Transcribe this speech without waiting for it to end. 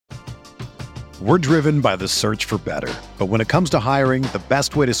We're driven by the search for better. But when it comes to hiring, the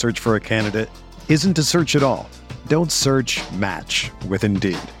best way to search for a candidate isn't to search at all. Don't search, match with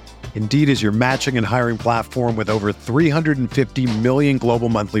Indeed. Indeed is your matching and hiring platform with over 350 million global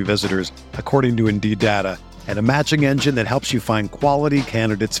monthly visitors, according to Indeed data, and a matching engine that helps you find quality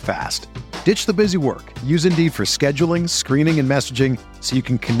candidates fast. Ditch the busy work. Use Indeed for scheduling, screening, and messaging so you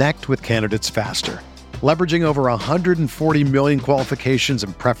can connect with candidates faster. Leveraging over 140 million qualifications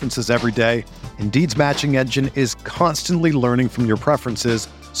and preferences every day, Indeed's matching engine is constantly learning from your preferences,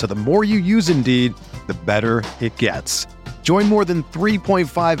 so the more you use Indeed, the better it gets. Join more than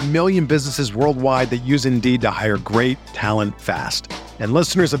 3.5 million businesses worldwide that use Indeed to hire great talent fast. And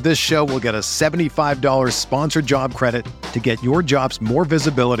listeners of this show will get a $75 sponsored job credit to get your jobs more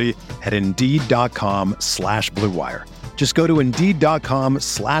visibility at Indeed.com/Blue Wire. Just go to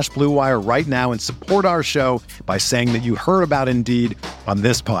Indeed.com/Blue Wire right now and support our show by saying that you heard about Indeed on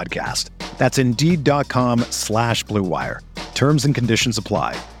this podcast. That's Indeed.com/Blue Wire. Terms and conditions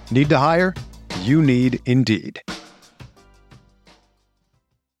apply. Need to hire? You need Indeed.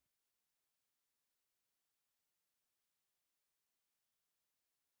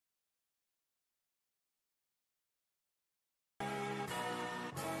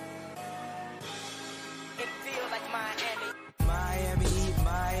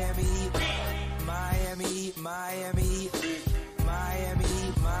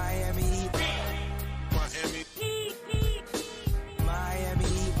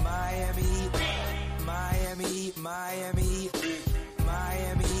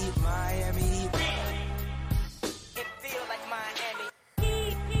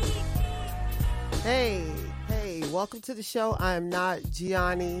 Hey, welcome to the show. I am not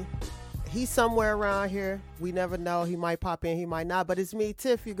Gianni. He's somewhere around here. We never know. He might pop in, he might not. But it's me,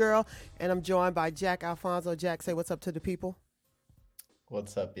 Tiff, your girl, and I'm joined by Jack Alfonso. Jack, say what's up to the people.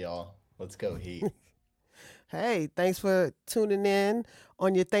 What's up, y'all? Let's go Heat. Hey, thanks for tuning in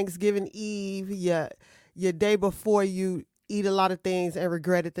on your Thanksgiving Eve, your day before you eat a lot of things and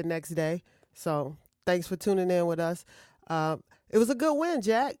regret it the next day. So thanks for tuning in with us. It was a good win,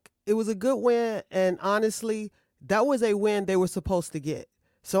 Jack. It was a good win, and honestly, that was a win they were supposed to get.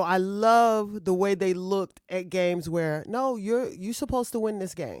 So I love the way they looked at games where, no, you're supposed to win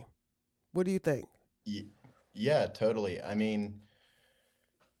this game. What do you think? Yeah, totally. I mean,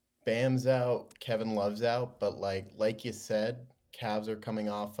 Bam's out, Kevin Love's out, but like you said, Cavs are coming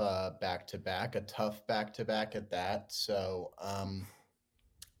off back-to-back, a tough back-to-back at that. So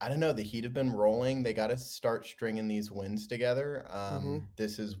I don't know. The Heat have been rolling. They got to start stringing these wins together.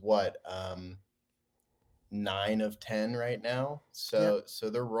 This is what 9 of 10 right now. So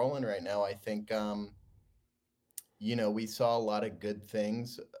they're rolling right now. I think we saw a lot of good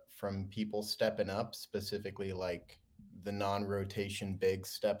things from people stepping up, specifically like the non-rotation bigs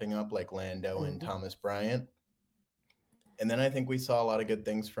stepping up, like Lando and Thomas Bryant. And then I think we saw a lot of good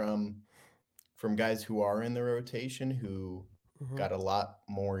things from guys who are in the rotation who got a lot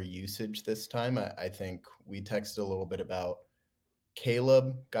more usage this time. I think we texted a little bit about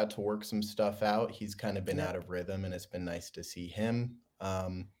Caleb got to work some stuff out. He's kind of been out of rhythm, and it's been nice to see him.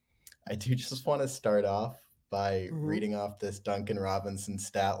 I do just want to start off by reading off this Duncan Robinson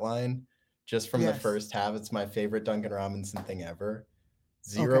stat line just from the first half. It's my favorite Duncan Robinson thing ever.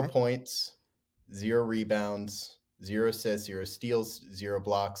 0 points, 0 rebounds, 0 assists, 0 steals, 0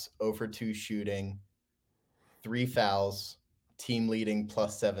 blocks, 0 for 2 shooting, 3 fouls, team leading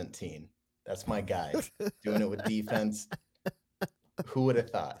plus 17. That's my guy doing it with defense. Who would have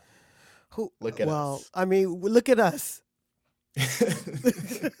thought? Look at us. Well, I mean, look at us.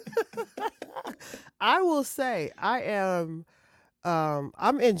 I will say I'm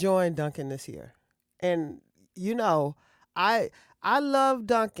enjoying Duncan this year. And I love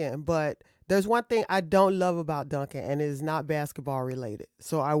Duncan, but there's one thing I don't love about Duncan, and it is not basketball related.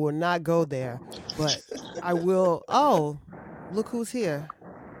 So I will not go there, but I will. Oh, look who's here.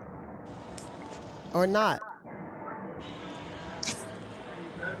 Or not.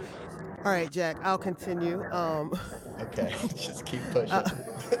 All right, Jack, I'll continue. Okay, just keep pushing.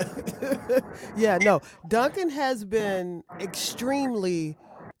 Yeah, no, Duncan has been extremely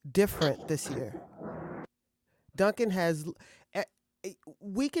different this year. Duncan has,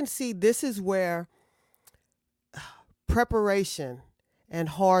 we can see this is where preparation and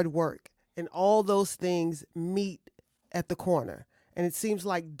hard work and all those things meet at the corner. And it seems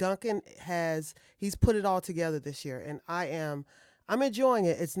like Duncan he's put it all together this year. And I'm enjoying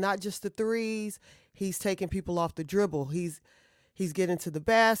it. It's not just the threes. He's taking people off the dribble. He's getting to the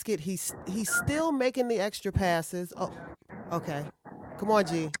basket. He's still making the extra passes. Oh, okay. Come on,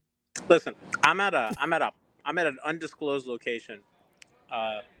 G. Listen, I'm at an undisclosed location,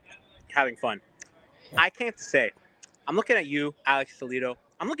 having fun. I can't say. I'm looking at you, Alex Toledo.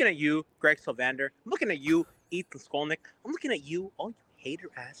 I'm looking at you, Greg Sylvander. I'm looking at you, Ethan Skolnick. I'm looking at you, all you hater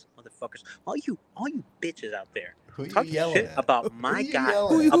ass motherfuckers, all you bitches out there Who you talking yelling shit at? about Who my you guy,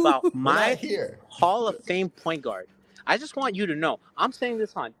 yelling at? about We're not my here. Hall of Fame point guard. I just want you to know, I'm saying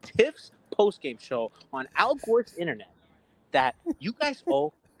this on Tiff's postgame show on Al Gore's internet, that you guys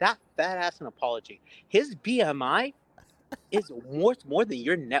owe that fat ass an apology. His BMI is worth more than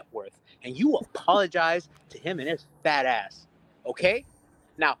your net worth, and you apologize to him and his fat ass. Okay?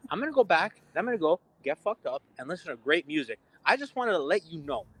 Now, I'm going to go back, and I'm going to go get fucked up and listen to great music. I just wanted to let you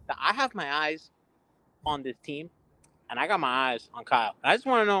know that I have my eyes on this team, and I got my eyes on Kyle. And I just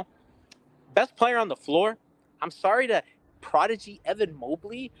want to know, best player on the floor. I'm sorry to prodigy Evan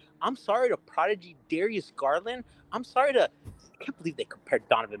Mobley. I'm sorry to prodigy Darius Garland. I'm sorry to. I can't believe they compared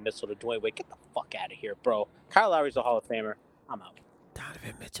Donovan Mitchell to Dwayne Wade. Get the fuck out of here, bro. Kyle Lowry's a Hall of Famer. I'm out.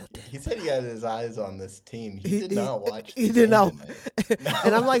 Donovan Mitchell did. He said he had his eyes on this team. He did not watch. He the did game not. tonight.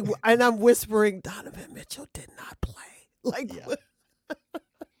 And I'm like, and I'm whispering, Donovan Mitchell did not play. Like, Yeah.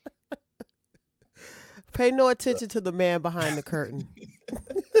 pay no attention to the man behind the curtain.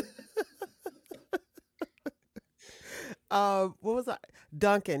 What was I?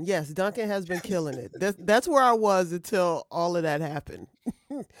 Duncan. Yes, Duncan has been killing it. That's where I was until all of that happened.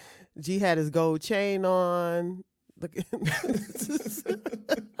 G had his gold chain on.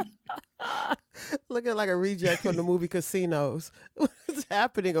 Looking like a reject from the movie Casinos. What's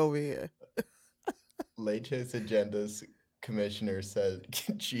happening over here? Late Chase Agenda's commissioner said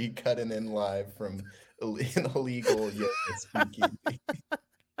G cutting in live from an illegal speaking.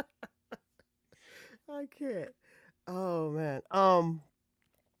 I can't. Oh man.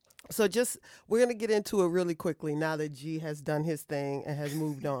 So just we're gonna get into it really quickly now that G has done his thing and has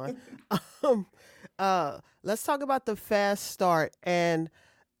moved on. Let's talk about the fast start and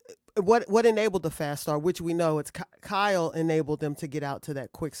what enabled the fast start, which we know it's Kyle enabled them to get out to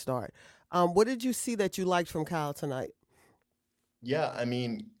that quick start. What did you see that you liked from Kyle tonight? Yeah, I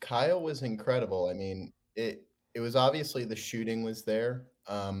mean, Kyle was incredible. I mean, it was obviously the shooting was there,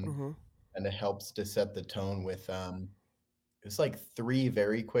 Mm-hmm. and it helps to set the tone with it was like 3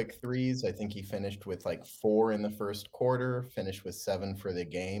 very quick threes. I think he finished with like 4 in the first quarter, finished with 7 for the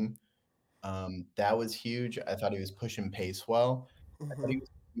game. That was huge. I thought he was pushing pace well. I thought Mm-hmm. he was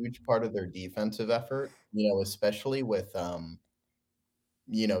a huge part of their defensive effort, especially with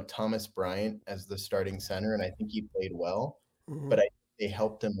Thomas Bryant as the starting center, and I think he played well. Mm-hmm. But I think they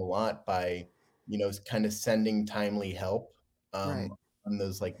helped him a lot by, kind of sending timely help Right. on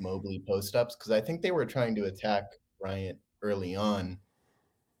those like Mobley post ups because I think they were trying to attack Bryant early on,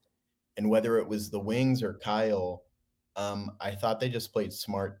 and whether it was the wings or Kyle, I thought they just played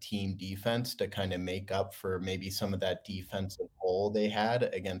smart team defense to kind of make up for maybe some of that defensive hole they had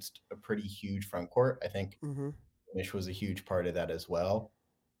against a pretty huge front court. I think Mm-hmm. Mish was a huge part of that as well.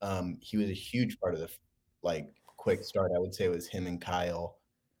 He was a huge part of the quick start. I would say it was him and Kyle,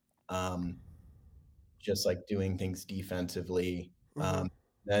 um, just like doing things defensively. Mm-hmm.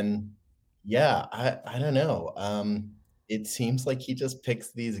 Then, yeah, I don't know. It seems like he just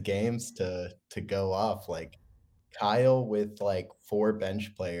picks these games to go off. Like Kyle with like 4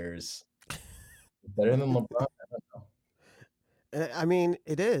 bench players is better than LeBron. I don't I mean,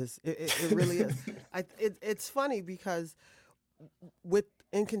 it is. It really is. know. It's funny because with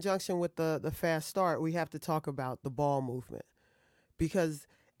in conjunction with the fast start, we have to talk about the ball movement because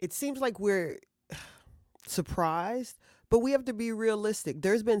it seems like we're surprised, but we have to be realistic.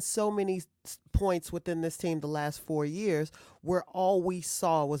 There's been so many points within this team the last 4 years where all we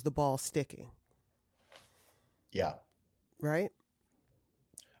saw was the ball sticking, Yeah. right?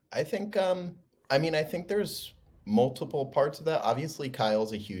 I think I think there's multiple parts of that. Obviously,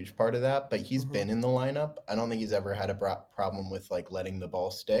 Kyle's a huge part of that, but he's Mm-hmm. been in the lineup. I don't think he's ever had a problem with like letting the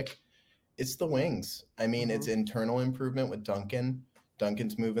ball stick. It's the wings. I mean, Mm-hmm. it's internal improvement with Duncan.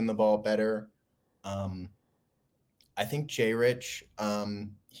 Duncan's moving the ball better. Um, I think J Rich,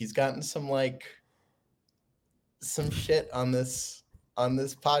 he's gotten some shit on this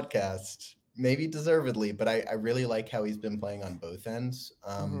podcast, maybe deservedly, but I really like how he's been playing on both ends.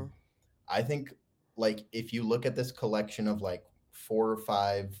 Mm-hmm. I think like if you look at this collection of like 4 or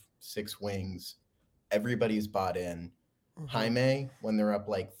 5, 6 wings, everybody's bought in. Mm-hmm. Jaime, when they're up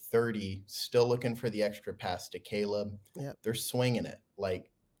like 30, still looking for the extra pass to Caleb. Yep. They're swinging it.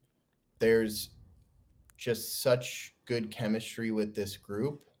 Like there's just such good chemistry with this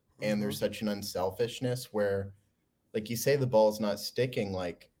group, and Mm-hmm. there's such an unselfishness where, like you say, the ball's not sticking.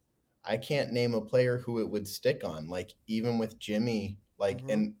 Like I can't name a player who it would stick on. Like even with Jimmy, like Mm-hmm.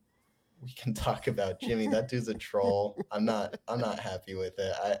 and we can talk about Jimmy. That dude's a troll. I'm not happy with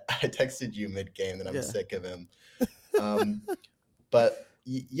it. I texted you mid game that I'm Yeah. sick of him. But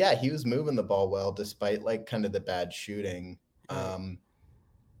yeah, he was moving the ball well despite like kind of the bad shooting. Right.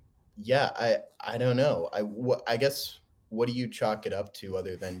 Yeah, I don't know. I guess what do you chalk it up to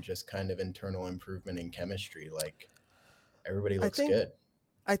other than just kind of internal improvement in chemistry? Like everybody I looks think good.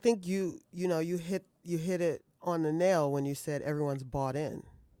 I think you hit it on the nail when you said everyone's bought in,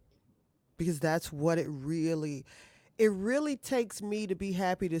 because that's what it really takes me to be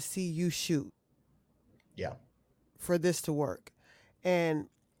happy to see you shoot Yeah, for this to work. And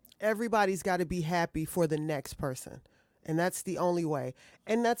everybody's got to be happy for the next person. And that's the only way.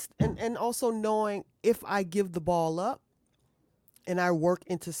 And also knowing if I give the ball up and I work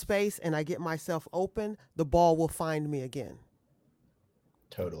into space and I get myself open, the ball will find me again.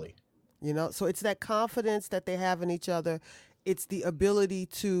 totally. So it's that confidence that they have in each other. It's the ability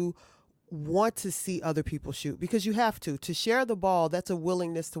to want to see other people shoot, because you have to share the ball. That's a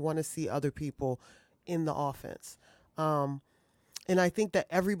willingness to want to see other people in the offense. And I think that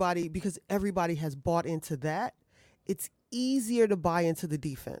because everybody has bought into that, it's easier to buy into the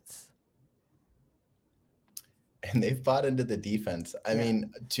defense. And they've bought into the defense. I Yeah.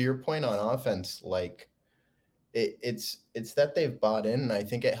 mean, to your point on offense, like it's that they've bought in, and I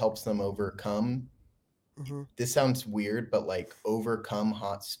think it helps them overcome. Mm-hmm. This sounds weird, but like overcome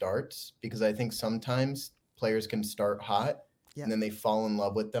hot starts, because I think sometimes players can start hot Yeah. and then they fall in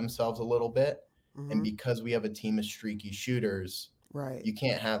love with themselves a little bit. And Mm-hmm. because we have a team of streaky shooters, Right. you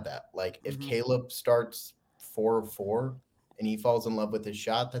can't have that. Like if Mm-hmm. Caleb starts 4 of 4 and he falls in love with his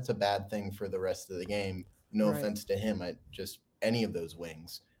shot, that's a bad thing for the rest of the game. No Right. offense to him. I just any of those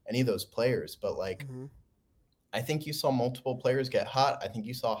wings, any of those players. But like Mm-hmm. I think you saw multiple players get hot. I think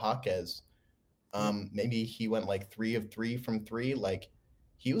you saw Jaquez. Yep. Maybe he went like 3 of 3 from 3. Like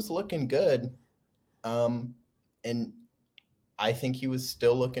he was looking good. And I think he was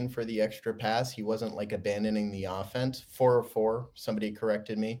still looking for the extra pass. He wasn't like abandoning the offense. 4 of 4. Somebody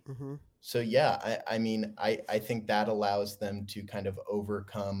corrected me. Mm-hmm. So yeah, I mean, I think that allows them to kind of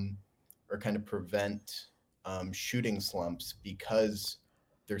overcome or kind of prevent shooting slumps, because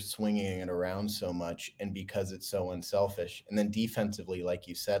they're swinging it around so much and because it's so unselfish. And then defensively, like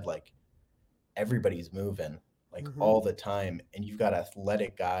you said, like everybody's moving like Mm-hmm. all the time, and you've got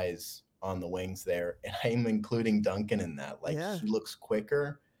athletic guys on the wings there, and I'm including Duncan in that. Like Yeah. he looks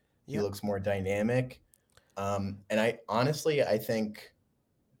quicker, he Yep. looks more dynamic, and I think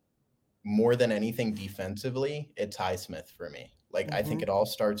more than anything defensively, it's Highsmith for me. Like I think Mm-hmm. it all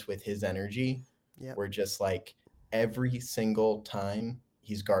starts with his energy. Yep. Where just like every single time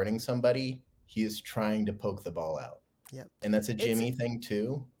he's guarding somebody, he is trying to poke the ball out. Yep. And that's a It's Jimmy thing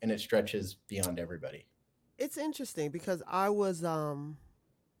too, and it stretches beyond everybody. it's interesting because I was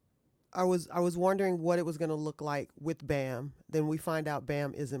wondering what it was going to look like with Bam. Then we find out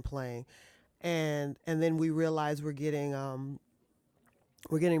Bam isn't playing, and then we realize we're getting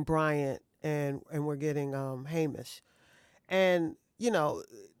Bryant, and we're getting Hamish, and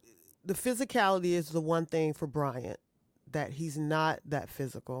the physicality is the one thing for Bryant, that he's not that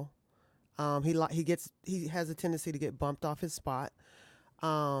physical. He has a tendency to get bumped off his spot.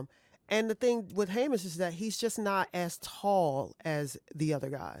 Um, and the thing with Hamish is that he's just not as tall as the other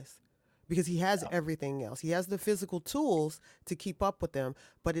guys, because he has Yeah. everything else. He has the physical tools to keep up with them,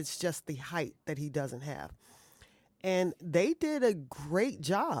 but it's just the height that he doesn't have. And they did a great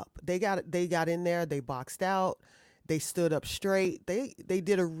job. They got in there, they boxed out, they stood up straight. They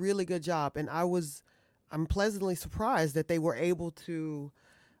did a really good job, and I'm pleasantly surprised that they were able to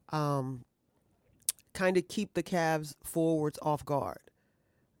um, kind of keep the Cavs forwards off guard.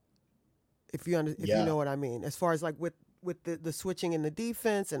 If you Yeah. know what I mean, as far as like with the switching in the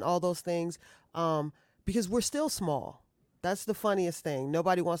defense and all those things, because we're still small. That's the funniest thing.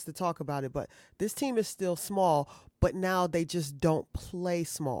 Nobody wants to talk about it, but this team is still small, but now they just don't play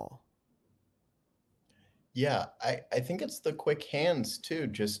small. Yeah. I think it's the quick hands too,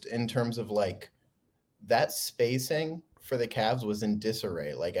 just in terms of like that spacing for the Cavs was in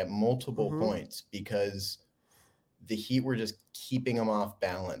disarray, like at multiple Mm-hmm. points, because the Heat were just keeping him off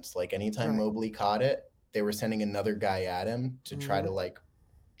balance. Like anytime Right. Mobley caught it, they were sending another guy at him to try Mm-hmm. to like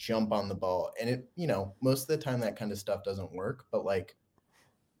jump on the ball. And most of the time that kind of stuff doesn't work, but like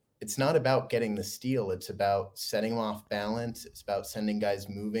it's not about getting the steal. It's about setting them off balance. It's about sending guys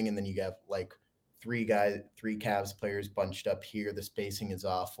moving. And then you have like three Cavs players bunched up here. The spacing is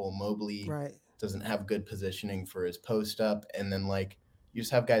awful. Mobley Right. doesn't have good positioning for his post up. And then like you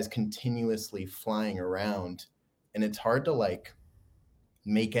just have guys continuously flying around. And it's hard to like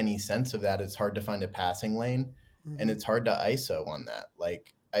make any sense of that. It's hard to find a passing lane, and Mm-hmm. it's hard to ISO on that.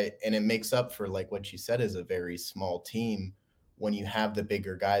 Like and it makes up for like what you said is a very small team. When you have the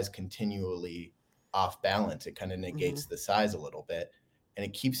bigger guys continually off balance, it kind of Hmm. negates the size a little bit, and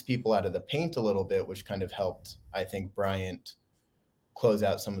it keeps people out of the paint a little bit, which kind of helped, I think, Bryant close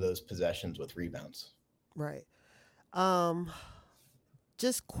out some of those possessions with rebounds. Right. Um,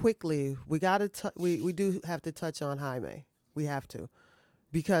 just quickly, we do have to touch on Jaime. We have to,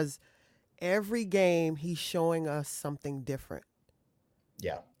 because every game he's showing us something different.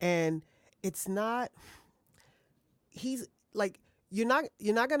 Yeah. And it's not he's like you're not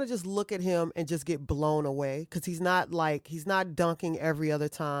going to just look at him and just get blown away, cuz he's not dunking every other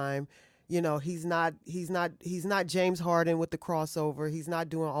time. He's not James Harden with the crossover. He's not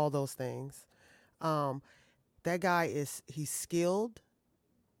doing all those things. Um that guy he's skilled,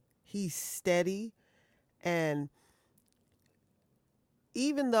 he's steady, and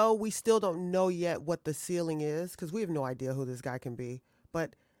even though we still don't know yet what the ceiling is, because we have no idea who this guy can be,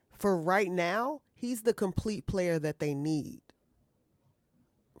 but for right now, he's the complete player that they need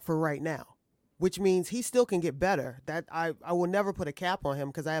for right now, which means he still can get better. That I will never put a cap on him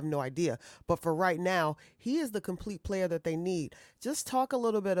because I have no idea. But for right now, he is the complete player that they need. Just talk a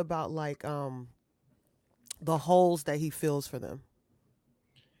little bit about like the holes that he fills for them.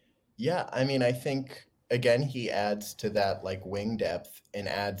 Yeah, I mean, I think again he adds to that like wing depth and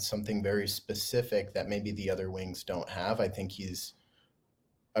adds something very specific that maybe the other wings don't have. I think he's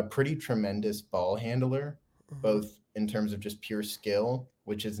a pretty tremendous ball handler, Hmm. both in terms of just pure skill,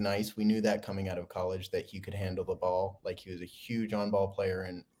 which is nice. We knew that coming out of college that he could handle the ball. Like he was a huge on-ball player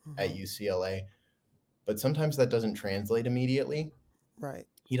at Hmm. UCLA, but sometimes that doesn't translate immediately. Right.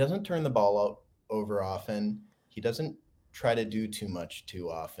 He doesn't turn the ball out over often. He doesn't try to do too much too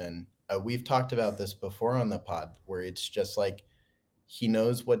often. We've talked about this before on the pod, where it's just like he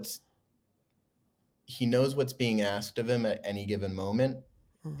knows what's he knows what's being asked of him at any given moment,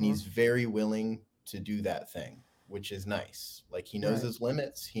 and Hmm. he's very willing to do that thing, which is nice. Like he knows Right. his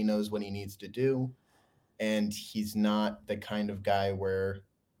limits, he knows what he needs to do, and he's not the kind of guy where,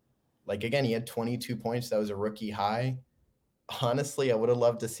 like, again, he had 22 points. That was a rookie high. Honestly, I would have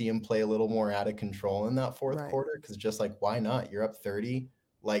loved to see him play a little more out of control in that fourth Right. quarter because just like, why not? You're up 30,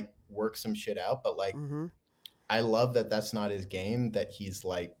 like, work some shit out. But like, Hmm. I love that that's not his game, that he's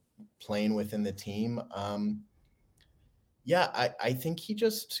like playing within the team. Yeah, I think he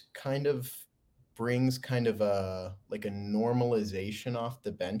just kind of brings kind of a like a normalization off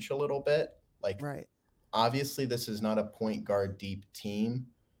the bench a little bit. Like Right. obviously this is not a point guard deep team.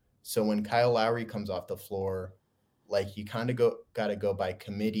 So when Kyle Lowry comes off the floor, like you kind of got to go by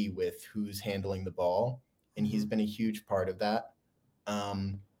committee with who's handling the ball, and he's Hmm. been a huge part of that.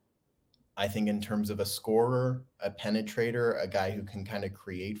 Um, I think in terms of a scorer, a penetrator, a guy who can kind of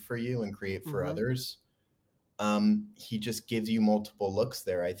create for you and create for Hmm. others. He just gives you multiple looks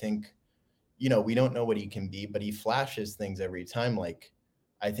there. I think, we don't know what he can be, but he flashes things every time. Like,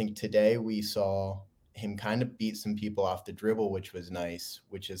 I think today we saw him kind of beat some people off the dribble, which was nice,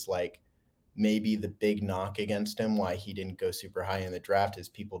 which is like maybe the big knock against him, why he didn't go super high in the draft, is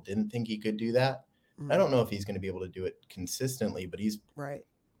people didn't think he could do that. I Hmm. don't know if he's going to be able to do it consistently, but Right.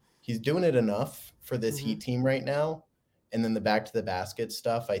 he's doing it enough for this Hmm. Heat team right now. And then the back to the basket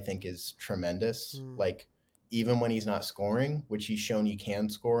stuff, I think, is tremendous. Mm. Like, even when he's not scoring, which he's shown he can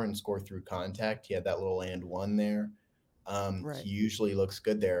score and score through contact, he had that little and one there. Right. He usually looks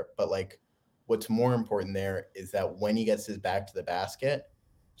good there. But, like, what's more important there is that when he gets his back to the basket,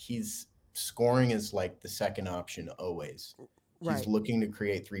 he's scoring is like the second option always. He's Right. looking to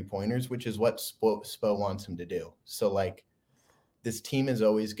create 3-pointers, which is what Spo wants him to do. So, like, this team is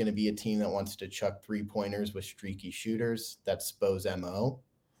always going to be a team that wants to chuck 3-pointers with streaky shooters. That's Spo's MO.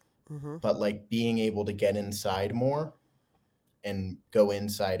 Hmm. But like being able to get inside more and go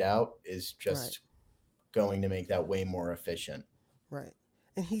inside out is Right. just going to make that way more efficient. Right.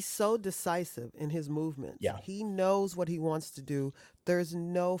 And he's so decisive in his movements. Yeah. He knows what he wants to do. There's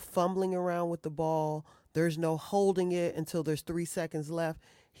no fumbling around with the ball. There's no holding it until there's 3 seconds left.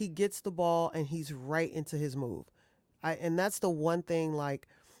 He gets the ball and he's right into his move. And that's the one thing like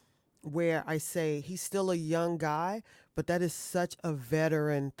where I say he's still a young guy, but that is such a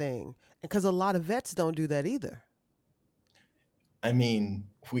veteran thing. Because a lot of vets don't do that either. I mean,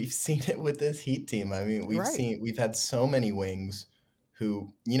 we've seen it with this Heat team. I mean, Right. we've had so many wings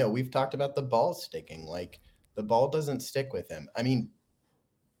who, we've talked about the ball sticking. Like the ball doesn't stick with him. I mean,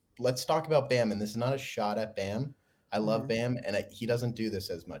 let's talk about Bam, and this is not a shot at Bam. I love Hmm. Bam, and he doesn't do this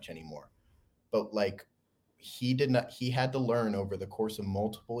as much anymore. But like he had to learn over the course of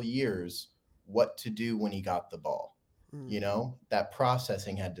multiple years what to do when he got the ball. Mm. That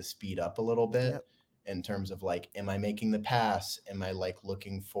processing had to speed up a little bit. Yep. in terms of like, am I making the pass? Am I like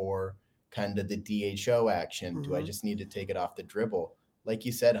looking for kind of the DHO action? Do I just need to take it off the dribble? Like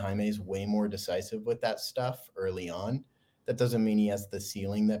you said, Jaime's way more decisive with that stuff early on. That doesn't mean he has the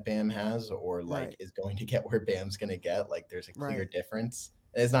ceiling that Bam has or like Right. is going to get where Bam's going to get. Like there's a clear Right. difference.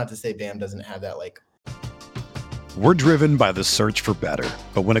 And it's not to say Bam doesn't have that like. We're driven by the search for better.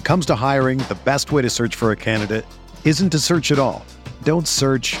 But when it comes to hiring, the best way to search for a candidate isn't to search at all. Don't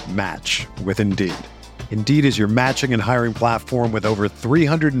search, match with Indeed. Indeed is your matching and hiring platform with over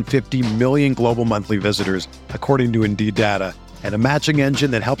 350 million global monthly visitors, according to Indeed data, and a matching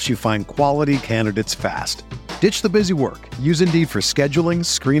engine that helps you find quality candidates fast. Ditch the busy work. Use Indeed for scheduling,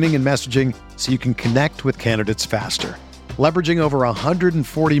 screening, and messaging so you can connect with candidates faster. Leveraging over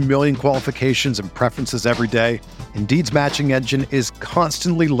 140 million qualifications and preferences every day, Indeed's matching engine is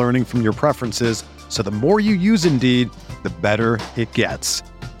constantly learning from your preferences, so the more you use Indeed, the better it gets.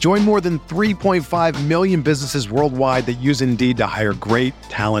 Join more than 3.5 million businesses worldwide that use Indeed to hire great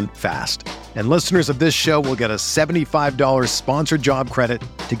talent fast. And listeners of this show will get a $75 sponsored job credit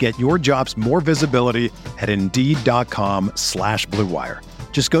to get your jobs more visibility at Indeed.com/Blue Wire.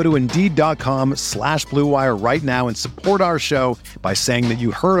 Just go to Indeed.com/Blue Wire right now and support our show by saying that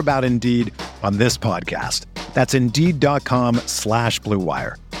you heard about Indeed on this podcast. That's Indeed.com/Blue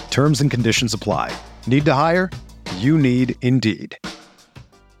Wire. Terms and conditions apply. Need to hire? You need Indeed.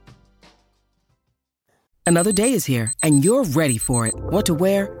 Another day is here, and you're ready for it. What to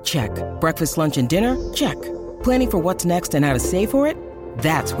wear? Check. Breakfast, lunch, and dinner? Check. Planning for what's next and how to save for it?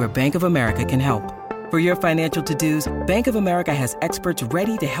 That's where Bank of America can help. For your financial to-dos, Bank of America has experts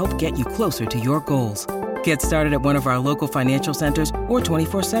ready to help get you closer to your goals. Get started at one of our local financial centers or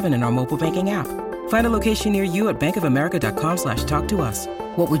 24/7 in our mobile banking app. Find a location near you at bankofamerica.com/talktous.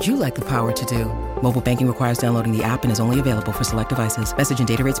 What would you like the power to do? Mobile banking requires downloading the app and is only available for select devices. Message and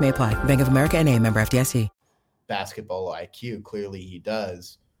data rates may apply. Bank of America NA, member FDIC. Basketball IQ, clearly he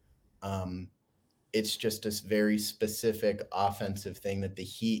does. It's just this very specific offensive thing that the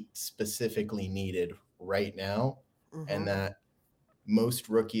Heat specifically needed right now, and that most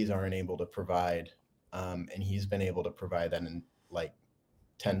rookies aren't able to provide. And he's been able to provide that in like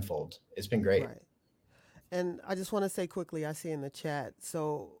tenfold. It's been great. Right. And I just want to say quickly, I see in the chat,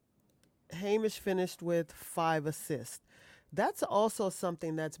 so Hamish finished with 5 assists. That's also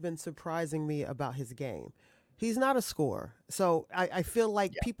something that's been surprising me about his game. He's not a scorer. So I feel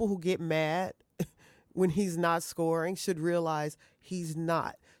like people who get mad when he's not scoring should realize he's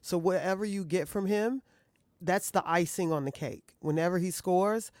not. So whatever you get from him, that's the icing on the cake. Whenever he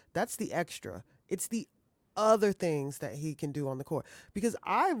scores, that's the extra. It's the other things that he can do on the court. Because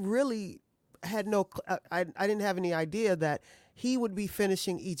I really had I didn't have any idea that he would be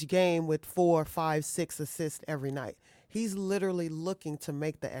finishing each game with 4, 5, 6 assists every night. He's literally looking to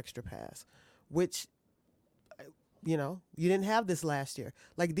make the extra pass, which, you didn't have this last year.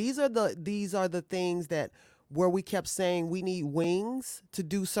 Like these are the things that where we kept saying we need wings to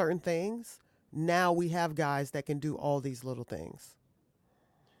do certain things. Now we have guys that can do all these little things.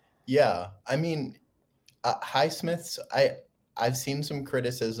 Yeah, I mean, Highsmith's, I've seen some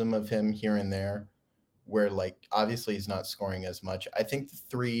criticism of him here and there where like obviously he's not scoring as much. I think the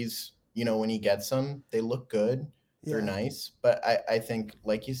threes, when he gets them, they look good. They're nice. But I think,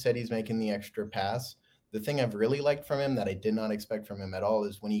 like you said, he's making the extra pass. The thing I've really liked from him that I did not expect from him at all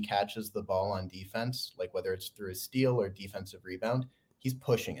is when he catches the ball on defense, like whether it's through a steal or defensive rebound, he's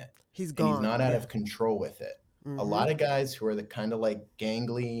pushing it. He's gone. And he's not out of control with it. Mm-hmm. A lot of guys who are the kind of like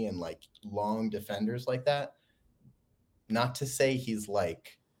gangly and like long defenders like that, not to say he's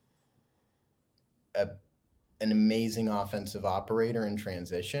like an amazing offensive operator in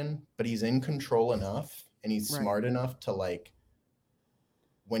transition, but he's in control enough and he's smart enough to like,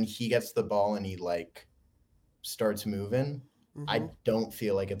 when he gets the ball and he like starts moving, I don't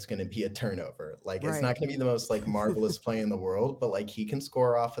feel like it's going to be a turnover. Like it's not going to be the most like marvelous play in the world, but like he can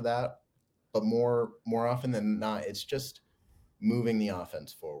score off of that. But more often than not, it's just moving the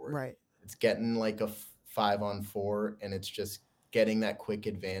offense forward. Right. It's getting like a 5-on-4 and it's just getting that quick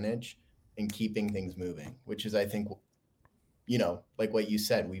advantage and keeping things moving, which is, I think, like what you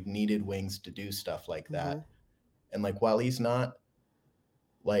said, we've needed wings to do stuff like that. And like, while he's not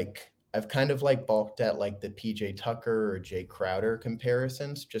like, I've kind of like balked at like the PJ Tucker or Jay Crowder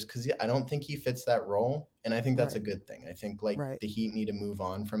comparisons just because I don't think he fits that role. And I think that's a good thing. I think like the Heat need to move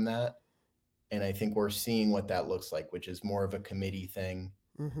on from that. And I think we're seeing what that looks like, which is more of a committee thing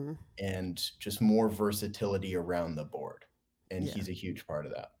and just more versatility around the board. And he's a huge part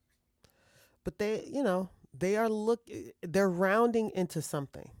of that. But they're rounding into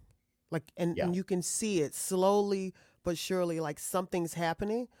something. Like, and you can see it slowly but surely, like something's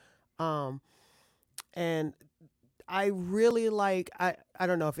happening. And I really like I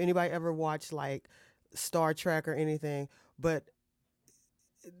don't know if anybody ever watched like Star Trek or anything, but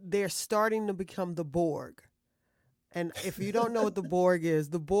they're starting to become the Borg. And if you don't know what the Borg is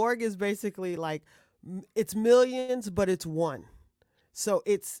basically like it's millions, but it's one. So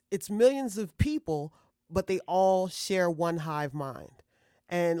it's millions of people, but they all share one hive mind.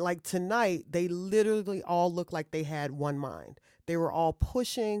 And like tonight, they literally all look like they had one mind. They were all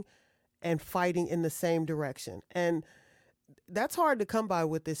pushing and fighting in the same direction. And that's hard to come by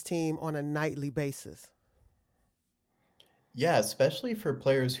with this team on a nightly basis. Yeah, especially for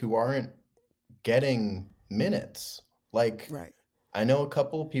players who aren't getting minutes. Like, Right. I know a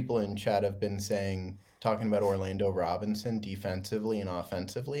couple of people in chat have been talking about Orlando Robinson defensively and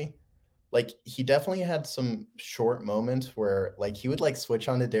offensively. Like, he definitely had some short moments where, like, he would like switch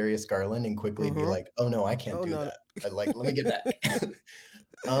on to Darius Garland and quickly be Mm-hmm. like, "Oh no, I can't Oh do no. that. Like, let me get back."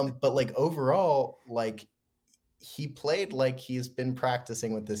 But like overall, like he played like he's been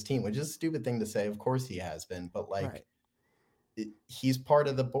practicing with this team, which is a stupid thing to say. Of course he has been, but like Right. he's part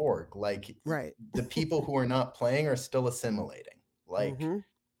of the Borg. Like Right. the people who are not playing are still assimilating. Like, Mm-hmm.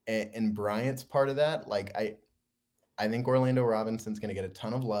 and Bryant's part of that. Like I think Orlando Robinson's going to get a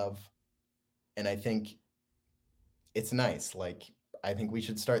ton of love, and I think it's nice. Like I think we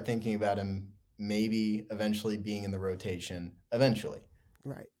should start thinking about him maybe eventually being in the rotation eventually.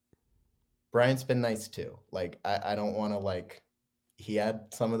 Right. Bryant's been nice too. Like I don't want to like he had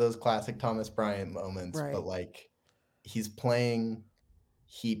some of those classic Thomas Bryant moments, Right. but like he's playing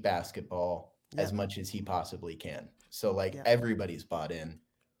Heat basketball as Yep. much as he possibly can. So like Yep. everybody's bought in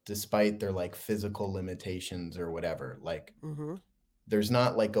despite their like physical limitations or whatever. Like Mm-hmm. there's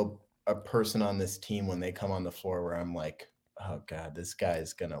not like a person on this team when they come on the floor where I'm like, "Oh god, this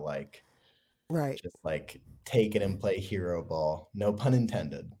guy's going to like Right. just like take it and play hero ball." No pun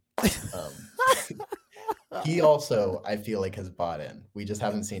intended. Um He also, I feel like, has bought in. We just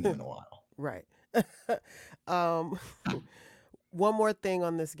haven't seen him in a while. Right. um, one more thing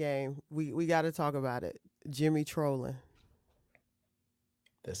on this game. We got to talk about it. Jimmy trolling.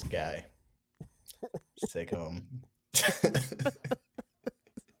 This guy, sick home.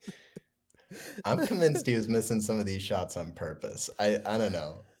 I'm convinced he was missing some of these shots on purpose. I don't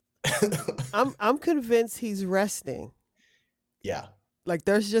know. I'm convinced he's resting. Yeah. Like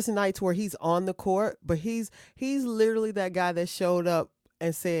there's just nights where he's on the court, but he's literally that guy that showed up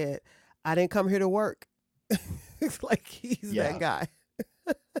and said, "I didn't come here to work." Like he's that Yeah. guy.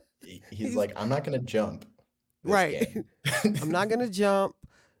 He's like, I'm not going to jump this right. game. I'm not gonna jump.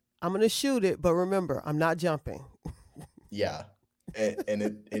 I'm gonna shoot it, but remember, I'm not jumping. Yeah. And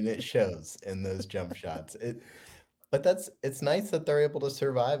it shows in those jump shots. But it's nice that they're able to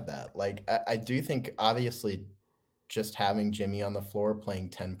survive that. Like I do think obviously just having Jimmy on the floor playing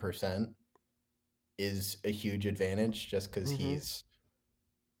 10% is a huge advantage just because Mm-hmm. he's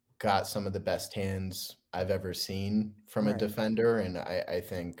got some of the best hands I've ever seen from a Right. defender. And I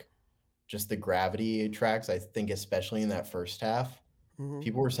think just the gravity it tracks, I think especially in that first half, Mm-hmm.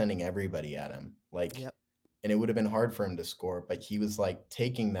 people were sending everybody at him. Like, Yep. and it would have been hard for him to score, but he was like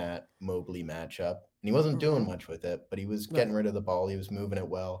taking that Mobley matchup and he wasn't doing Mm-hmm. much with it, but he was getting Right. rid of the ball. He was moving it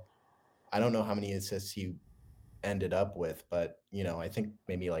well. I don't know how many assists he ended up with, but I think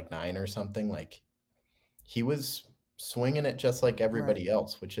maybe like 9 or something. Like he was swinging it just like Right. everybody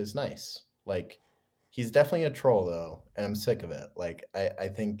else, which is nice. Like he's definitely a troll though, and I'm sick of it. Like I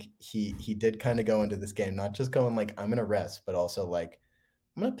think he did kind of go into this game not just going like I'm gonna rest, but also like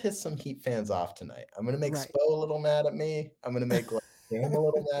I'm gonna piss some Heat fans off tonight. I'm gonna make Right. Spo a little mad at me. I'm gonna make like Cam a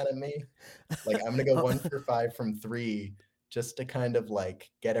little mad at me. Like I'm gonna go Oh, 1 for 5 from three just to kind of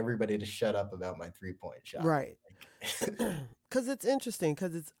like get everybody to shut up about my 3-point shot. right. Like, Because it's interesting.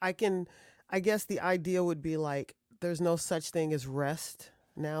 Because I guess the idea would be like, there's no such thing as rest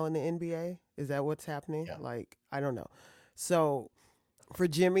now in the NBA. Is that what's happening? yeah. Like, I don't know. So for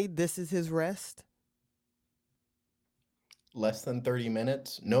Jimmy, this is his rest. Less than 30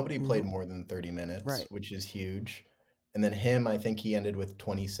 minutes. Nobody played Mm-hmm. more than 30 minutes, Right. which is huge. And then him, I think he ended with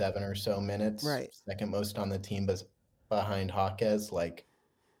 27 or so minutes, Right. second most on the team, but behind Hawkes. Like,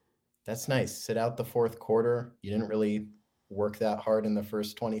 that's nice. Sit out the fourth quarter. You didn't really work that hard in the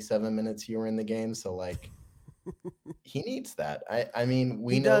first 27 minutes you were in the game. So, like, he needs that. I mean,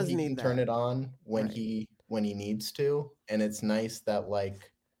 we He know does he can need turn that. it on when Right. he needs to. And it's nice that,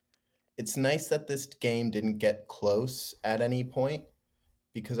 like, it's nice that this game didn't get close at any point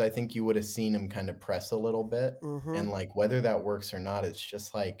because I think you would have seen him kind of press a little bit. Mm-hmm. And like whether that works or not, it's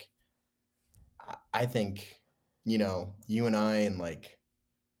just like I think, you and I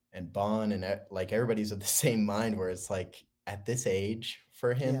and Bon and like everybody's of the same mind where it's like at this age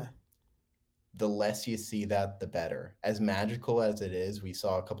for him, Yeah. the less you see that, the better. As magical as it is, we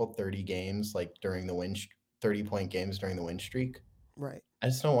saw a couple 30 games like during the 30-point games during the win streak. Right. I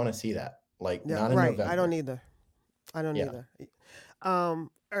just don't want to see that. Like Yeah. not in Right. I don't November. either. I don't Yeah. either. All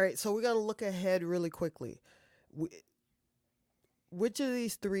right. So we're gonna look ahead really quickly. Which of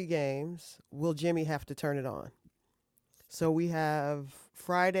these 3 games will Jimmy have to turn it on? So we have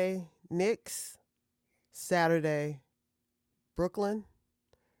Friday, Knicks, Saturday, Brooklyn,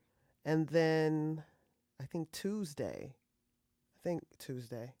 and then I think Tuesday.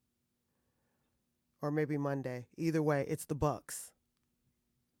 Or maybe Monday. Either way, it's the Bucks.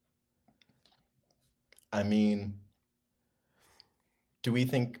 I mean, do we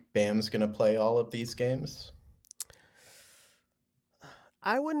think Bam's going to play all of these games?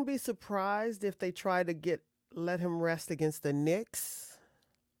 I wouldn't be surprised if they try to let him rest against the Knicks.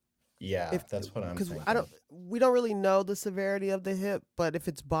 Yeah, that's what I'm thinking. Because we don't really know the severity of the hip, but if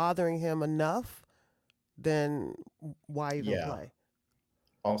it's bothering him enough, then why even play?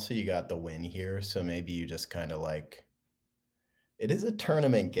 Also, you got the win here, so maybe you just kind of like. It is a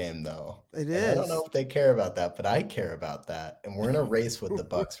tournament game, though. It And is. I don't know if they care about that, but I care about that. And we're in a race with the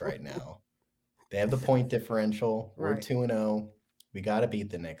Bucks right now. They have the point differential. We're Right. 2-0. We got to beat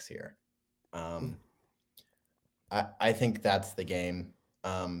the Knicks here. I think that's the game.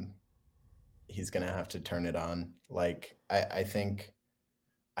 He's gonna have to turn it on. Like I think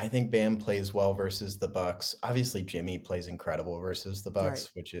Bam plays well versus the Bucks. Obviously, Jimmy plays incredible versus the Bucks,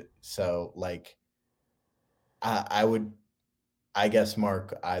 Right. I would, I guess,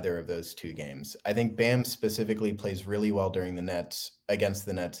 mark either of those 2 games. I think Bam specifically plays really well during the Nets against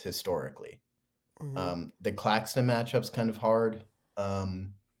the Nets historically. Mm-hmm. The Claxton matchup's kind of hard,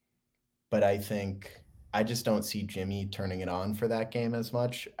 but I just don't see Jimmy turning it on for that game as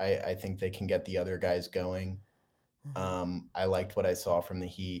much. I think they can get the other guys going. Mm-hmm. I liked what I saw from the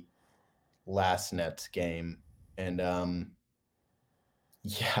Heat last Nets game, and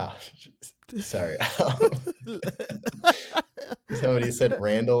yeah, sorry. Somebody said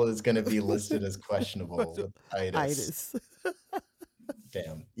Randall is going to be listed as questionable with itis.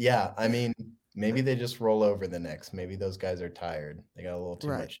 Damn. Yeah, I mean, maybe they just roll over the Knicks. Maybe those guys are tired. They got a little too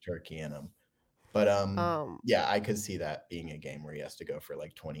much turkey in them. But yeah, I could see that being a game where he has to go for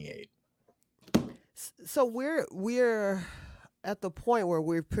like 28. So we're at the point where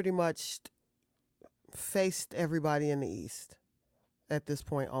we've pretty much faced everybody in the East at this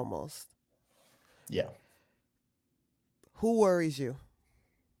point almost. Yeah. Who worries you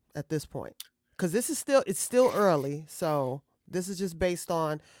at this point? Because it's still early, so this is just based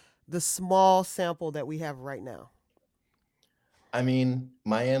on the small sample that we have right now. I mean,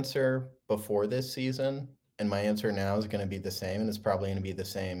 my answer before this season and my answer now is going to be the same, and it's probably going to be the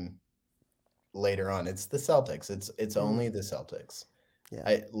same later on. It's the Celtics. It's only the Celtics.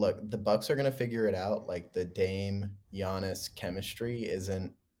 Yeah. Look, the Bucks are going to figure it out. Like the Dame Giannis chemistry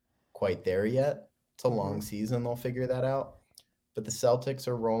isn't quite there yet. It's a long season. They'll figure that out. But the Celtics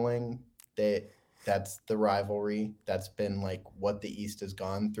are rolling. That's the rivalry. That's been like what the East has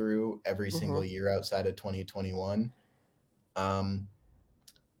gone through every single year outside of 2021. Have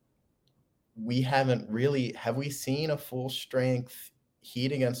we seen a full strength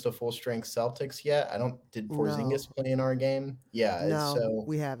Heat against a full strength Celtics yet? Did Porzingis play in our game? Yeah. No, so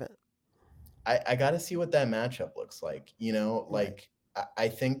we haven't. I got to see what that matchup looks like. Right. I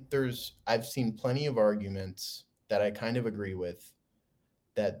think I've seen plenty of arguments that I kind of agree with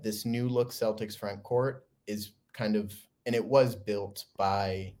that this new look Celtics front court is kind of, and it was built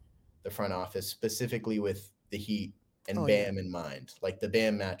by the front office specifically with the Heat and Bam in mind, like the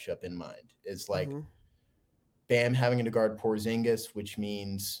Bam matchup in mind is like Bam having to guard Porzingis, which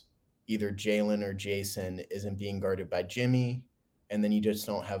means either Jalen or Jason isn't being guarded by Jimmy, and then you just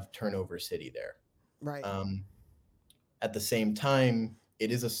don't have turnover city there. Right. At the same time,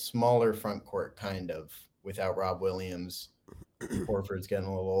 it is a smaller front court kind of without Rob Williams. Horford's getting a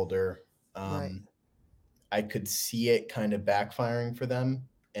little older. Right. I could see it kind of backfiring for them,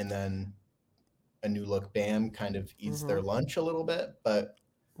 and then a new look Bam kind of eats their lunch a little bit, but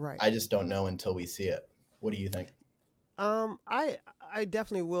I just don't know until we see it. What do you think? I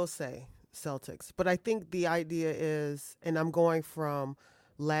definitely will say Celtics, but I think the idea is, and I'm going from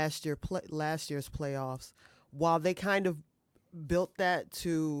last year's playoffs, while they kind of built that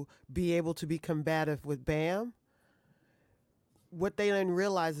to be able to be combative with Bam, what they didn't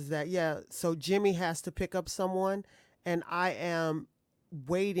realize is that, so Jimmy has to pick up someone, and I am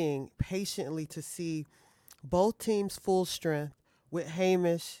waiting patiently to see both teams full strength with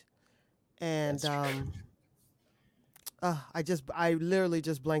Hamish and I literally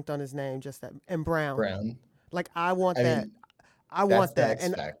just blanked on his name and Brown. Brown. Like I want that. I want the that.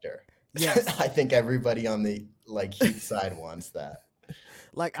 X factor. Yes. I think everybody on the Heat side wants that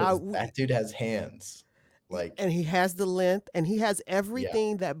Like because that dude has hands. Like, and he has the length, and he has yeah,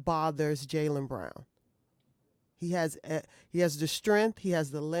 everything that bothers Jaylen Brown. He has the strength, he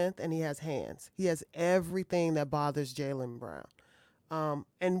has the length, and he has hands. He has everything that bothers Jaylen Brown.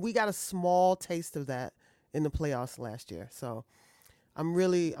 And we got a small taste of that in the playoffs last year. So I'm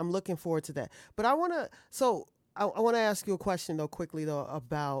looking forward to that. But I want to ask you a question though quickly though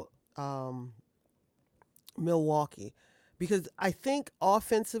about Milwaukee, because I think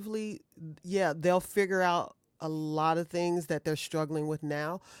offensively, yeah, they'll figure out a lot of things that they're struggling with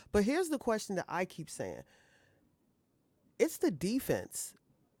now. But here's the question that I keep saying. It's the defense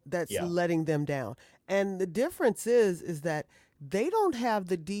that's yeah, letting them down. And the difference is that they don't have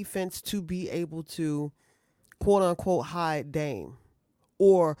the defense to be able to quote unquote hide Dame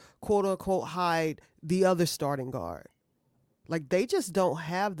or quote unquote hide the other starting guard. Like they just don't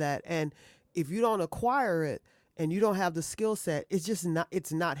have that. And if you don't acquire it and you don't have the skill set, it's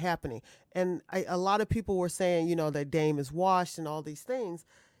not happening. And a lot of people were saying, that Dame is washed and all these things.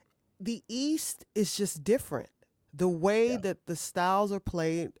 The East is just different. The way yeah, that the styles are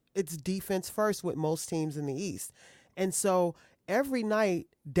played, it's defense first with most teams in the East. And so every night,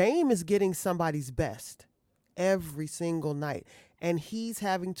 Dame is getting somebody's best every single night. And he's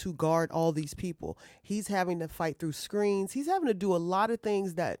having to guard all these people. He's having to fight through screens. He's having to do a lot of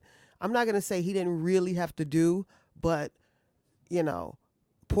things that I'm not going to say he didn't really have to do, but,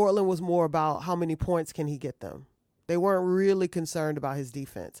 Portland was more about how many points can he get them. They weren't really concerned about his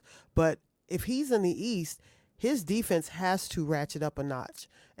defense. But if he's in the East, his defense has to ratchet up a notch.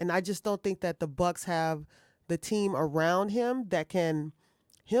 And I just don't think that the Bucks have the team around him that can,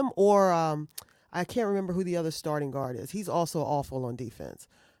 him or I can't remember who the other starting guard is. He's also awful on defense.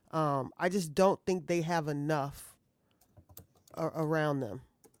 I just don't think they have enough around them.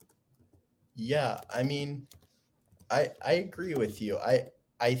 yeah. I mean, I agree with you.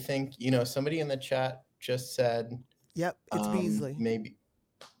 I think somebody in the chat just said Yep, it's Beasley. maybe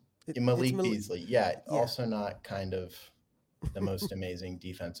It's Malik Beasley. Yeah, Yeah. also not kind of the most amazing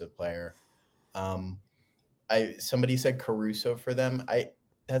defensive player. Somebody said Caruso for them.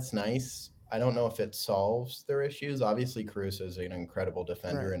 That's nice. I don't know if it solves their issues. Obviously, Caruso is an incredible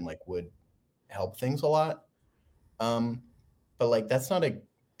defender Right. and would help things a lot. But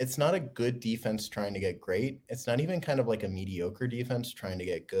it's not a good defense trying to get great. It's not even kind of like a mediocre defense trying to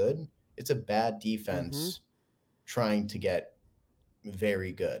get good. It's a bad defense trying to get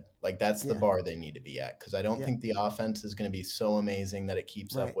very good. Like that's the Yeah. bar they need to be at. Because I don't Yeah. think the offense is going to be so amazing that it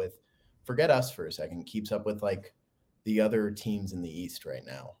keeps Right. up with, forget us for a second, keeps up with the other teams in the East right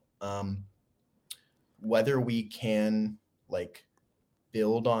now. Whether we can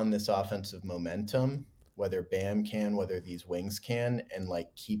build on this offensive momentum, whether Bam can, whether these wings can, and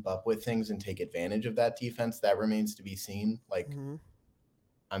keep up with things and take advantage of that defense, that remains to be seen.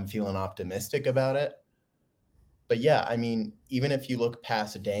 I'm feeling optimistic about it. But yeah, I mean, even if you look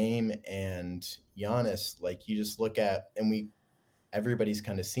past Dame and Giannis, you just look at, and everybody's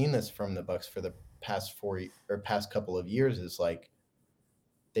kind of seen this from the Bucks for the past couple of years, is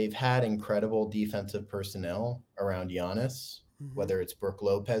they've had incredible defensive personnel around Giannis, whether it's Brook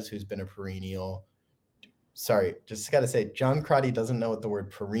Lopez, who's been a perennial. Sorry, just got to say, John Crotty doesn't know what the word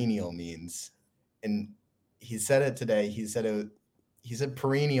perennial means. And he said it today. He said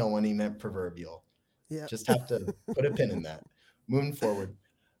perennial when he meant proverbial. Yeah. Just have to put a pin in that. Moving forward,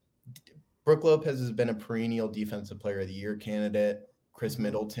 Brook Lopez has been a perennial defensive player of the year candidate. Chris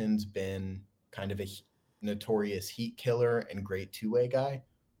Middleton's been kind of a notorious heat killer and great two-way guy.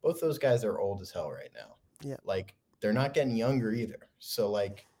 Both those guys are old as hell right now. Yeah. They're not getting younger either. So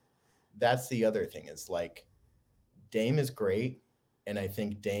that's the other thing is Dame is great. And I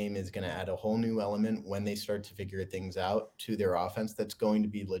think Dame is going to add a whole new element when they start to figure things out to their offense that's going to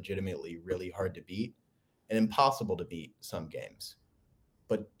be legitimately really hard to beat and impossible to beat some games.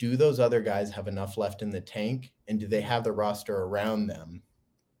 But do those other guys have enough left in the tank? And do they have the roster around them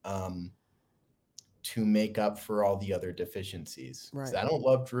to make up for all the other deficiencies? Right. I don't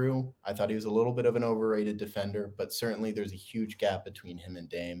love Drew. I thought he was a little bit of an overrated defender, but certainly there's a huge gap between him and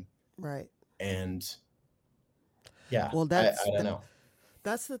Dame. Right. And yeah, Well, I don't know.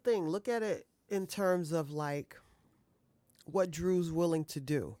 That's the thing. Look at it in terms of what Drew's willing to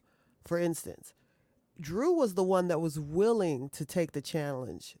do. For instance, Drew was the one that was willing to take the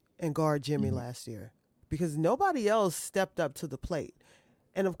challenge and guard Jimmy last year because nobody else stepped up to the plate.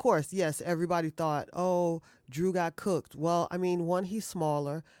 And of course, yes, everybody thought, oh, Drew got cooked. Well, I mean, one, he's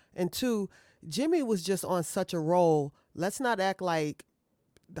smaller. And two, Jimmy was just on such a roll. Let's not act like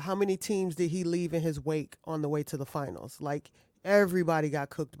how many teams did he leave in his wake on the way to the finals? Everybody got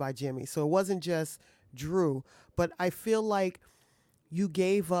cooked by Jimmy. So it wasn't just Drew, but I feel like you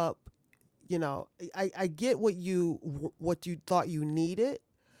gave up, I get what you thought you needed,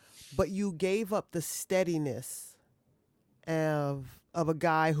 but you gave up the steadiness of a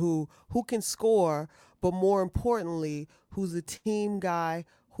guy who can score, but more importantly, who's a team guy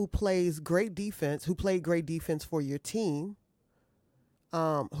who plays great defense, who played great defense for your team,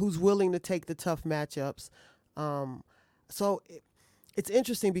 who's willing to take the tough matchups. Um, so it's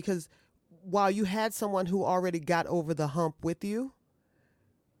interesting because while you had someone who already got over the hump with you,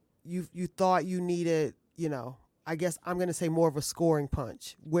 you thought you needed, I guess I'm going to say more of a scoring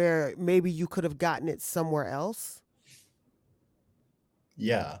punch where maybe you could have gotten it somewhere else.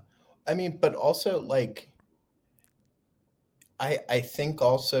 Yeah. I mean, but also like I think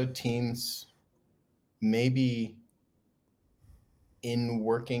also teams maybe in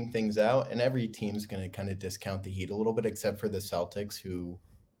working things out, and every team's going to kind of discount the Heat a little bit, except for the Celtics, who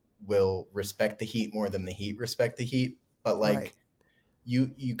will respect the Heat more than the Heat respect the Heat. But Right. like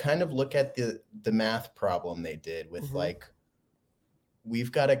you kind of look at the math problem they did with like,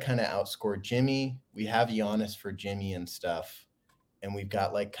 we've got to kind of outscore Jimmy. We have Giannis for Jimmy and stuff, and we've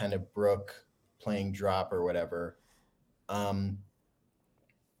got like kind of Brooke playing drop or whatever. I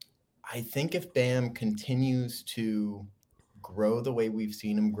think if Bam continues to grow the way we've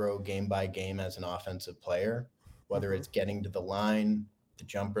seen him grow game by game as an offensive player, whether it's getting to the line, the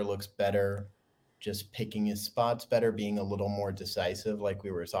jumper looks better, just picking his spots better, being a little more decisive, like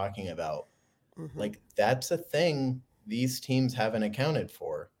we were talking about, like that's a thing these teams haven't accounted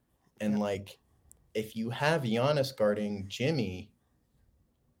for. And Yep. like, if you have Giannis guarding Jimmy,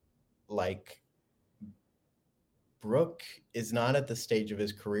 like Brooke is not at the stage of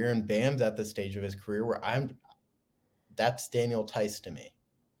his career, and Bam's at the stage of his career where that's Daniel Tice to me.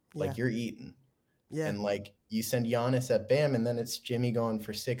 Yeah. Like, you're eating. Yeah. And like, you send Giannis at Bam, and then it's Jimmy going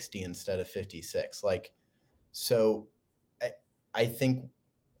for 60 instead of 56. Like, so I think,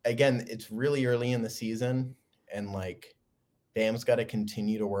 again, it's really early in the season, and like Bam's got to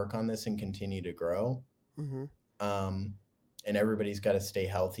continue to work on this and continue to grow. And everybody's got to stay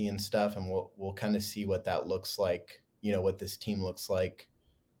healthy and stuff, and we'll kind of see what that looks like, what this team looks like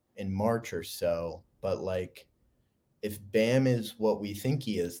in March or so. But like, if Bam is what we think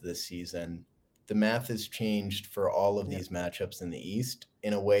he is this season, the math has changed for all of these matchups in the East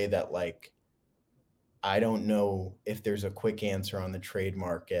in a way that, like, I don't know if there's a quick answer on the trade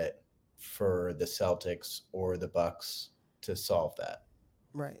market for the Celtics or the Bucks to solve that.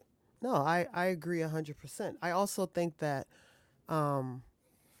 Right. No, I agree 100%. I also think that um,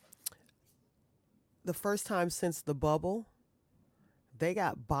 the first time since the bubble, they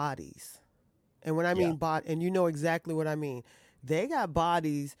got bodies. And when I Yeah. mean and you know exactly what I mean, they got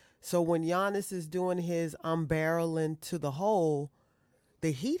bodies. So when Giannis is doing his barreling to the hole,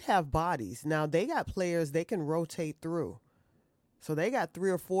 the Heat have bodies. Now they got players they can rotate through. So they got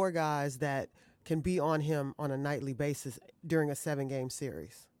 3 or 4 guys that can be on him on a nightly basis during a 7-game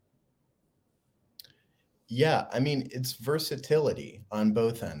series. Yeah, I mean, it's versatility on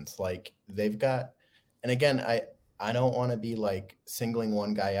both ends. Like, they've got, and again, I don't want to be like singling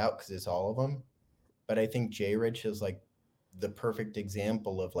one guy out because it's all of them, but I think J Rich is like the perfect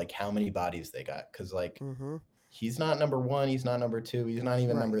example of like how many bodies they got. Because like, he's not number 1, he's not number 2, he's not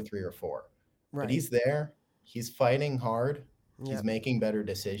even Right. number 3 or 4, but Right. he's there. He's fighting hard. He's Yep. making better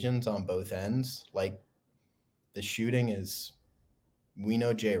decisions on both ends. Like, the shooting is, we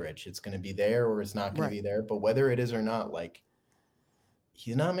know J Rich, it's going to be there or it's not going Right. to be there. But whether it is or not, like,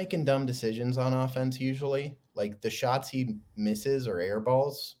 he's not making dumb decisions on offense usually. Like, the shots he misses or air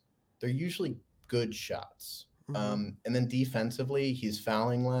balls, they're usually good shots. And then defensively, he's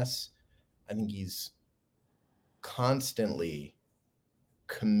fouling less. I think he's constantly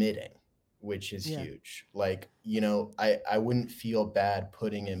committing, which is Yeah. huge. Like, I wouldn't feel bad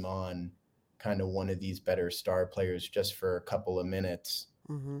putting him on kind of one of these better star players just for a couple of minutes,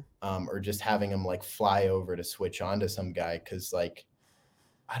 or just having him like fly over to switch on to some guy. Cause like,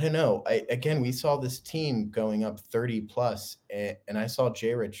 I don't know. Again, we saw this team going up 30 plus, and I saw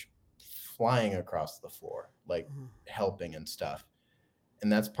J Rich flying across the floor, like helping and stuff.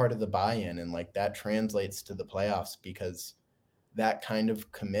 And that's part of the buy-in. And like, that translates to the playoffs because that kind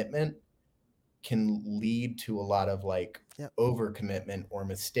of commitment can lead to a lot of like overcommitment or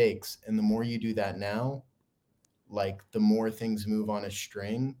mistakes. And the more you do that now, like, the more things move on a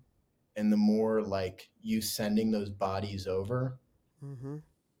string, and the more like you sending those bodies over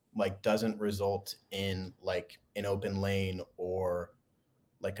like doesn't result in like an open lane or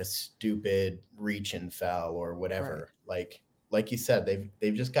like a stupid reach and foul or whatever. Like you said,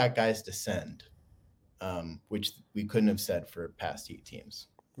 they've just got guys to send. which we couldn't have said for past Heat teams.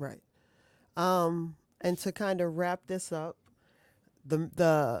 Right. And to kind of wrap this up,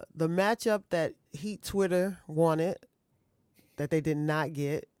 the matchup that Heat Twitter wanted that they did not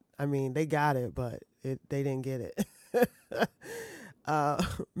get. I mean, they got it, but they didn't get it.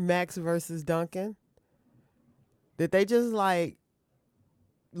 Max versus Duncan. Did they just like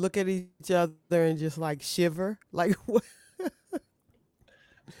look at each other and just like shiver? Like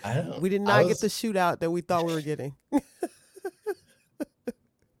I don't. we did not get the shootout that we thought we were getting.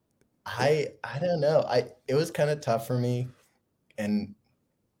 I don't know. It was kind of tough for me, and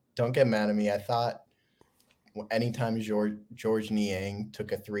don't get mad at me. I thought anytime George Niang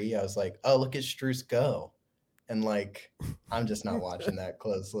took a three, I was like, oh, look at Strus go, and like I'm just not watching that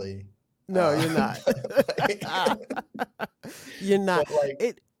closely. No, you're not. You're not. But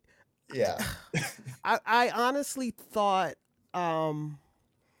like, yeah. I honestly thought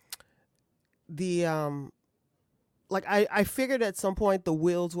like I figured at some point the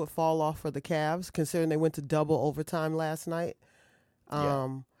wheels would fall off for the Cavs, considering they went to double overtime last night.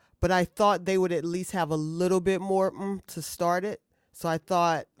 But I thought they would at least have a little bit more to start it. So I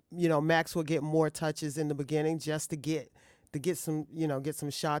thought, Max would get more touches in the beginning just to get some, get some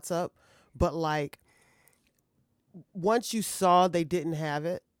shots up. But like once you saw they didn't have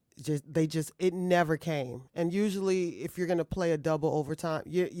it, it never came. And usually if you're going to play a double overtime,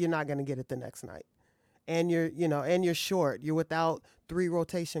 you're not going to get it the next night. And you're short. You're without 3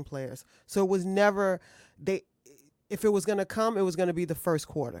 rotation players. So it was never if it was going to come, it was going to be the first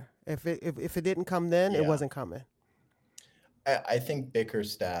quarter. If it didn't come then, it wasn't coming. I think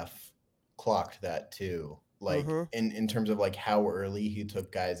Bickerstaff clocked that too. Like in terms of like how early he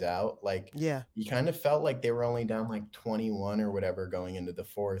took guys out. Like you kind of felt like they were only down like 21 or whatever going into the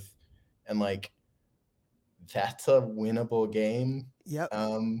fourth. And like that's a winnable game. Yep.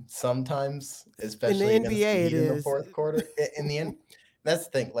 Sometimes, especially in the NBA, in the fourth quarter. In the end, that's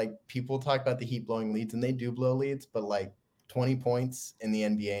the thing. Like people talk about the Heat blowing leads, and they do blow leads, but like 20 points in the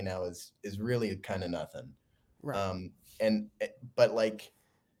NBA now is really kind of nothing. Right. But like,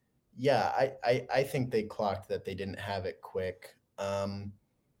 yeah, I think they clocked that they didn't have it quick. I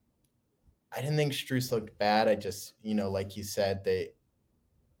didn't think Strus looked bad. I just, like you said, it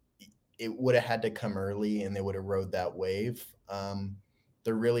would have had to come early and they would have rode that wave.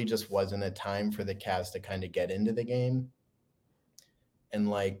 There really just wasn't a time for the Cavs to kind of get into the game. And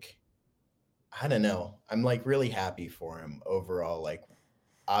like, I don't know. I'm like really happy for him overall. Like,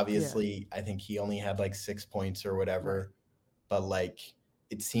 obviously, I think he only had like 6 points or whatever. Right. But like,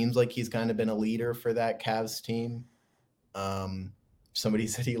 it seems like he's kind of been a leader for that Cavs team. Somebody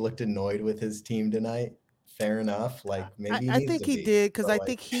said he looked annoyed with his team tonight. Fair enough. Like maybe I think he did because I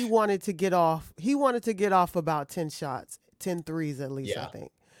think he wanted to get off. He wanted to get off about 10 shots, 10 threes at least. I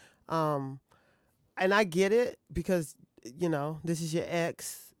think. And I get it because this is your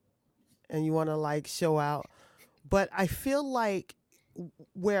ex, and you want to like show out. But I feel like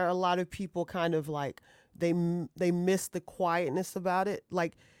where a lot of people kind of like they miss the quietness about it.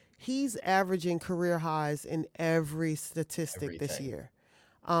 Like he's averaging career highs in every statistic this year,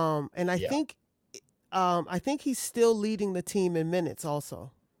 and I think. I think he's still leading the team in minutes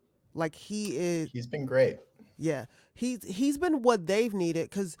also. Like he's been great. Yeah. He's been what they've needed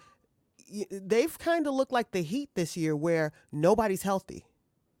because they've kind of looked like the Heat this year where nobody's healthy.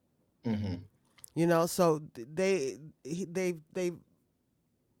 So they've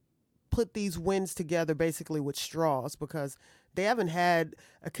put these wins together basically with straws because they haven't had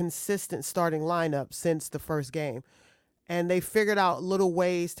a consistent starting lineup since the first game. And they figured out little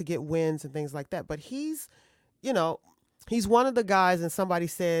ways to get wins and things like that. But he's one of the guys, and somebody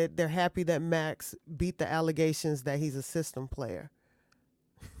said they're happy that Max beat the allegations that he's a system player.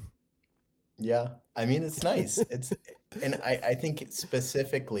 Yeah. I mean, it's nice. And I think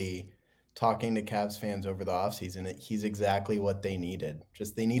specifically talking to Cavs fans over the offseason, he's exactly what they needed.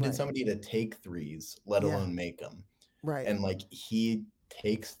 Just they needed somebody to take threes, let alone make them. Right. And like he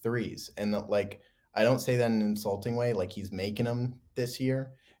takes threes. And like, I don't say that in an insulting way. Like he's making them this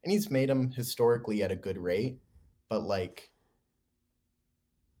year, and he's made them historically at a good rate. But like,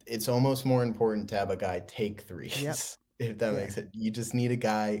 it's almost more important to have a guy take threes, if that makes it. You just need a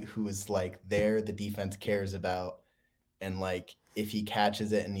guy who is like there, the defense cares about, and like if he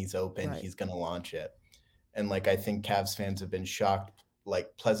catches it and he's open, he's gonna launch it. And like I think Cavs fans have been shocked, like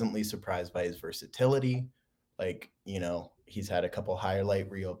pleasantly surprised by his versatility. Like, he's had a couple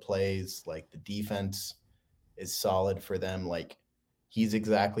highlight reel plays. Like the defense is solid for them. Like he's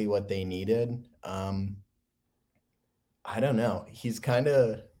exactly what they needed. I don't know. He's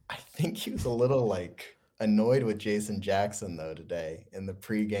I think he was a little like annoyed with Jason Jackson though today in the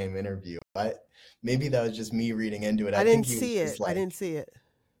pregame interview. Maybe that was just me reading into it. I think didn't he was see just it. I like, didn't see it.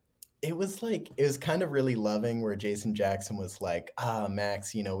 it was kind of really loving where Jason Jackson was like,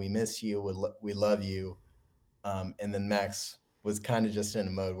 Max, we miss you. We love you. And then Max was kind of just in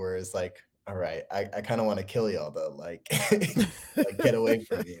a mode where it's like, all right, I kind of want to kill y'all though. Like, like get away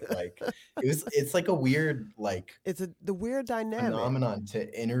from me. Like it's like a weird, like It's the weird dynamic. phenomenon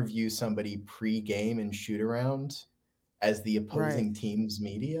to interview somebody pre-game and shoot around as the opposing team's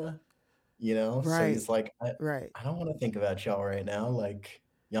media, So Right. he's like, Right. I don't want to think about y'all right now. Like,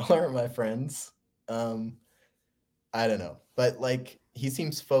 y'all aren't my friends. I don't know. But like he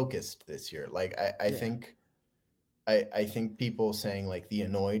seems focused this year. Like I think I think people saying like the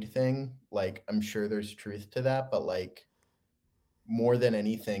annoyed thing, like I'm sure there's truth to that, but like more than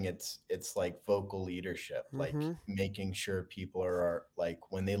anything, it's like vocal leadership, like making sure people are like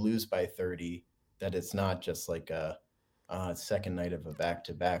when they lose by 30, that it's not just like a second night of a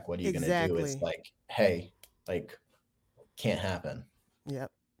back-to-back. What are you gonna do? It's like, hey, like can't happen. Yep.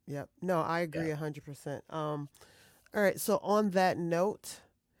 No, I agree 100%. All right. So on that note,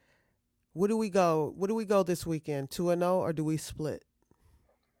 where do we go? Where do we go this weekend? 2-0, or do we split?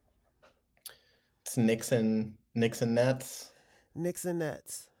 It's Knicks and Nets. Knicks and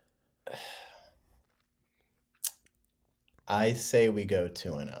Nets. I say we go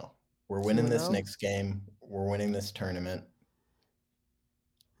 2-0. We're winning this Knicks game. We're winning this tournament.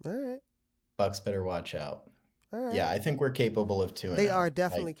 All right. Bucks better watch out. All right. Yeah, I think we're capable of 2-0. They are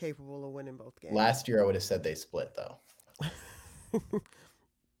definitely capable of winning both games. Last year, I would have said they split though.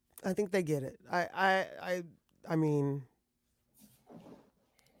 I think they get it. I mean,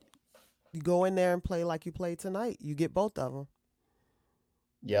 you go in there and play like you played tonight. You get both of them.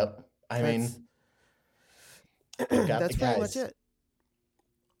 Yep. I mean, that's pretty much it.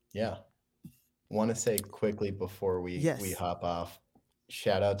 Yeah. Want to say quickly before we hop off,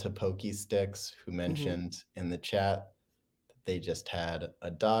 shout out to Pokey Sticks, who mentioned in the chat that they just had a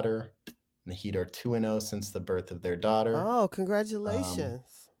daughter. And the Heat are 2-0 since the birth of their daughter. Oh, congratulations.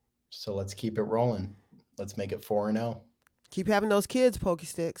 So let's keep it rolling. Let's make it 4-0. Keep having those kids, Pokey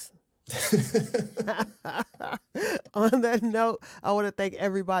Sticks. On that note, I want to thank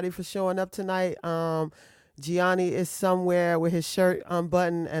everybody for showing up tonight. Gianni is somewhere with his shirt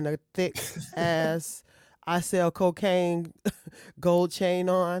unbuttoned and a thick ass I sell cocaine gold chain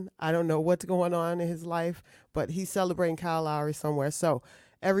on. I don't know what's going on in his life, but he's celebrating Kyle Lowry somewhere. So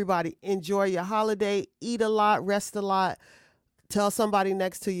everybody enjoy your holiday, eat a lot, rest a lot. Tell somebody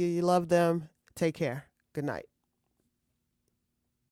next to you you love them. Take care. Good night.